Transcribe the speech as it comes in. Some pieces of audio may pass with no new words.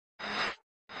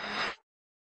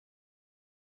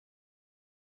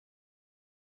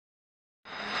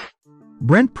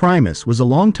Brent Primus was a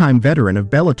longtime veteran of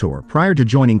Bellator prior to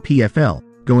joining PFL,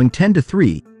 going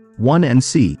 10-3,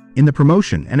 1-C in the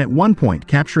promotion and at one point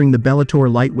capturing the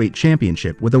Bellator lightweight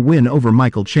championship with a win over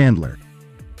Michael Chandler.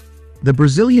 The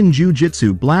Brazilian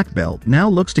jiu-jitsu black belt now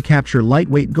looks to capture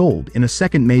lightweight gold in a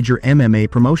second major MMA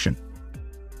promotion.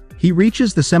 He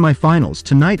reaches the semifinals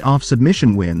tonight off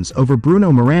submission wins over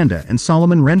Bruno Miranda and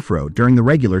Renfro during the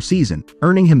regular season,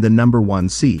 earning him the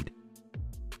 #1 seed.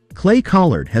 Clay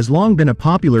Collard has long been a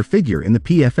popular figure in the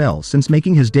PFL since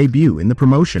making his debut in the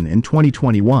promotion in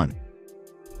 2021.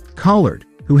 Collard,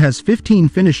 who has 15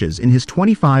 finishes in his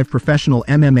 25 professional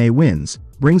MMA wins,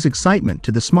 brings excitement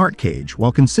to the smart cage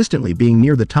while consistently being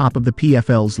near the top of the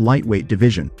PFL's lightweight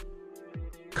division.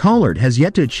 Collard has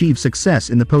yet to achieve success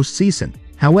in the postseason,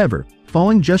 however,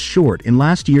 falling just short in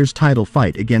last year's title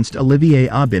fight against Olivier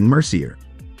Aubin Mercier.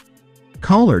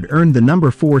 Collard earned the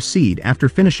 #4 seed after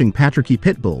finishing Patricky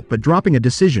Pitbull but dropping a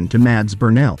decision to Mads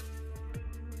Burnell.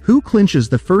 Who clinches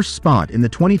the first spot in the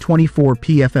 2024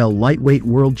 PFL Lightweight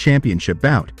World Championship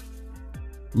bout?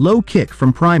 Low kick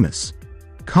from Primus.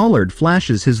 Collard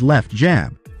flashes his left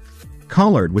jab.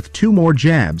 Collard with 2 more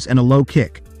jabs and a low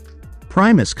kick.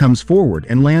 Primus comes forward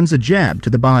and lands a jab to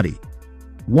the body.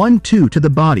 1-2 to the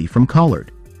body from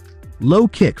Collard. Low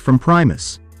kick from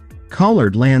Primus.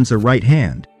 Collard lands a right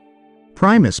hand.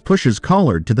 Primus pushes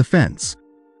Collard to the fence.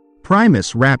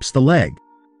 Primus wraps the leg.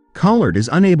 Collard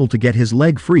is unable to get his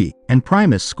leg free, and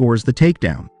Primus scores the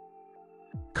takedown.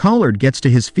 Collard gets to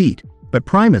his feet, but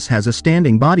Primus has a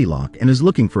standing body lock and is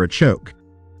looking for a choke.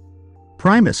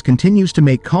 Primus continues to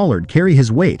make Collard carry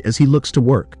his weight as he looks to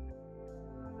work.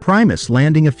 Primus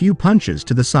landing a few punches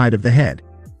to the side of the head.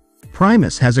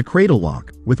 Primus has a cradle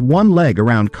lock, with one leg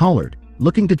around Collard,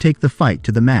 looking to take the fight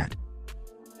to the mat.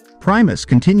 Primus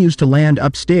continues to land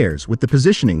upstairs with the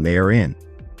positioning they are in.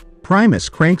 Primus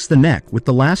cranks the neck with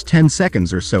the last 10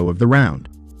 seconds or so of the round.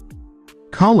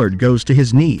 Collard goes to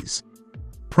his knees.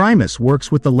 Primus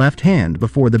works with the left hand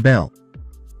before the bell.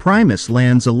 Primus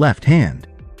lands a left hand.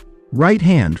 Right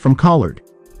hand from Collard.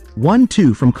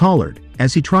 1-2 from Collard,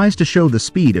 as he tries to show the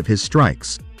speed of his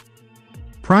strikes.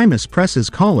 Primus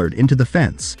presses Collard into the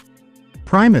fence.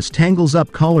 Primus tangles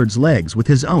up Collard's legs with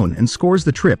his own and scores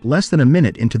the trip less than a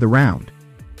minute into the round.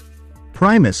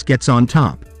 Primus gets on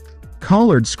top.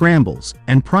 Collard scrambles,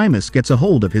 and Primus gets a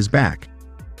hold of his back.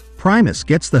 Primus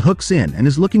gets the hooks in and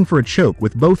is looking for a choke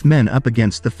with both men up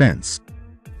against the fence.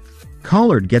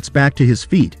 Collard gets back to his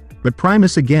feet, but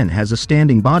Primus again has a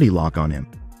standing body lock on him.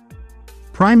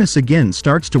 Primus again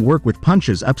starts to work with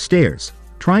punches upstairs,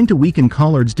 trying to weaken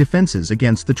Collard's defenses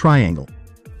against the triangle.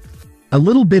 A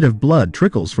little bit of blood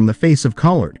trickles from the face of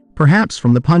Collard, perhaps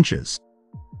from the punches.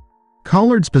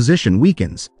 Collard's position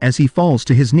weakens as he falls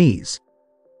to his knees.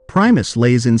 Primus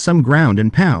lays in some ground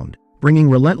and pound, bringing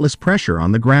relentless pressure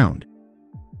on the ground.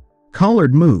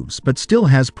 Collard moves but still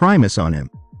has Primus on him.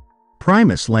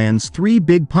 Primus lands 3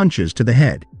 big punches to the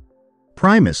head.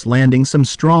 Primus landing some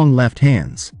strong left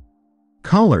hands.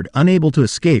 Collard unable to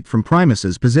escape from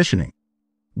Primus's positioning.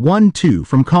 1-2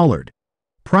 from Collard.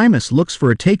 Primus looks for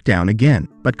a takedown again,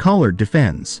 but Collard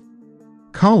defends.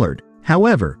 Collard,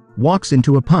 however, walks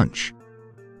into a punch.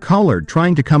 Collard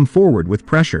trying to come forward with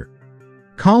pressure.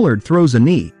 Collard throws a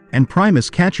knee, and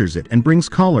Primus catches it and brings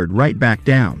Collard right back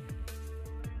down.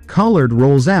 Collard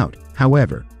rolls out,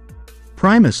 however.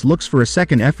 Primus looks for a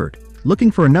second effort,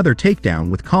 looking for another takedown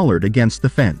with Collard against the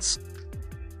fence.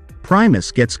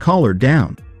 Primus gets Collard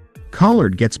down.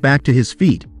 Collard gets back to his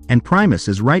feet, and Primus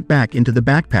is right back into the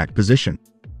backpack position.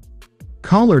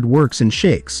 Collard works and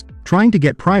shakes, trying to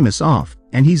get Primus off,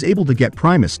 and he's able to get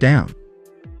Primus down.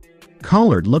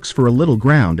 Collard looks for a little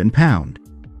ground and pound.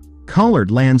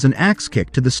 Collard lands an axe kick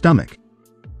to the stomach.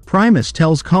 Primus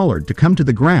tells Collard to come to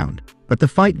the ground, but the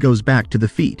fight goes back to the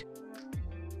feet.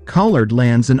 Collard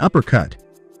lands an uppercut.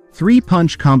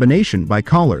 3-punch combination by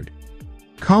Collard.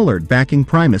 Collard backing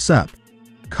Primus up.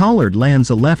 Collard lands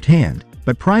a left hand,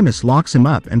 but Primus locks him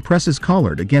up and presses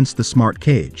Collard against the smart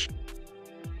cage.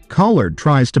 Collard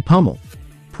tries to pummel.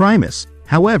 Primus,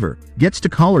 however, gets to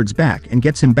Collard's back and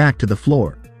gets him back to the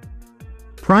floor.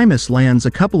 Primus lands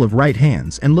a couple of right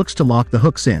hands and looks to lock the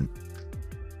hooks in.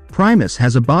 Primus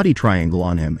has a body triangle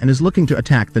on him and is looking to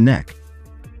attack the neck.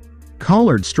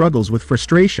 Collard struggles with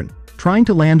frustration, trying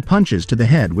to land punches to the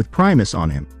head with Primus on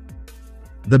him.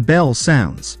 The bell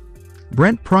sounds.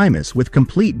 Brent Primus with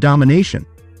complete domination.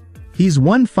 He's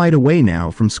one fight away now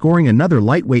from scoring another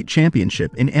lightweight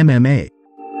championship in MMA.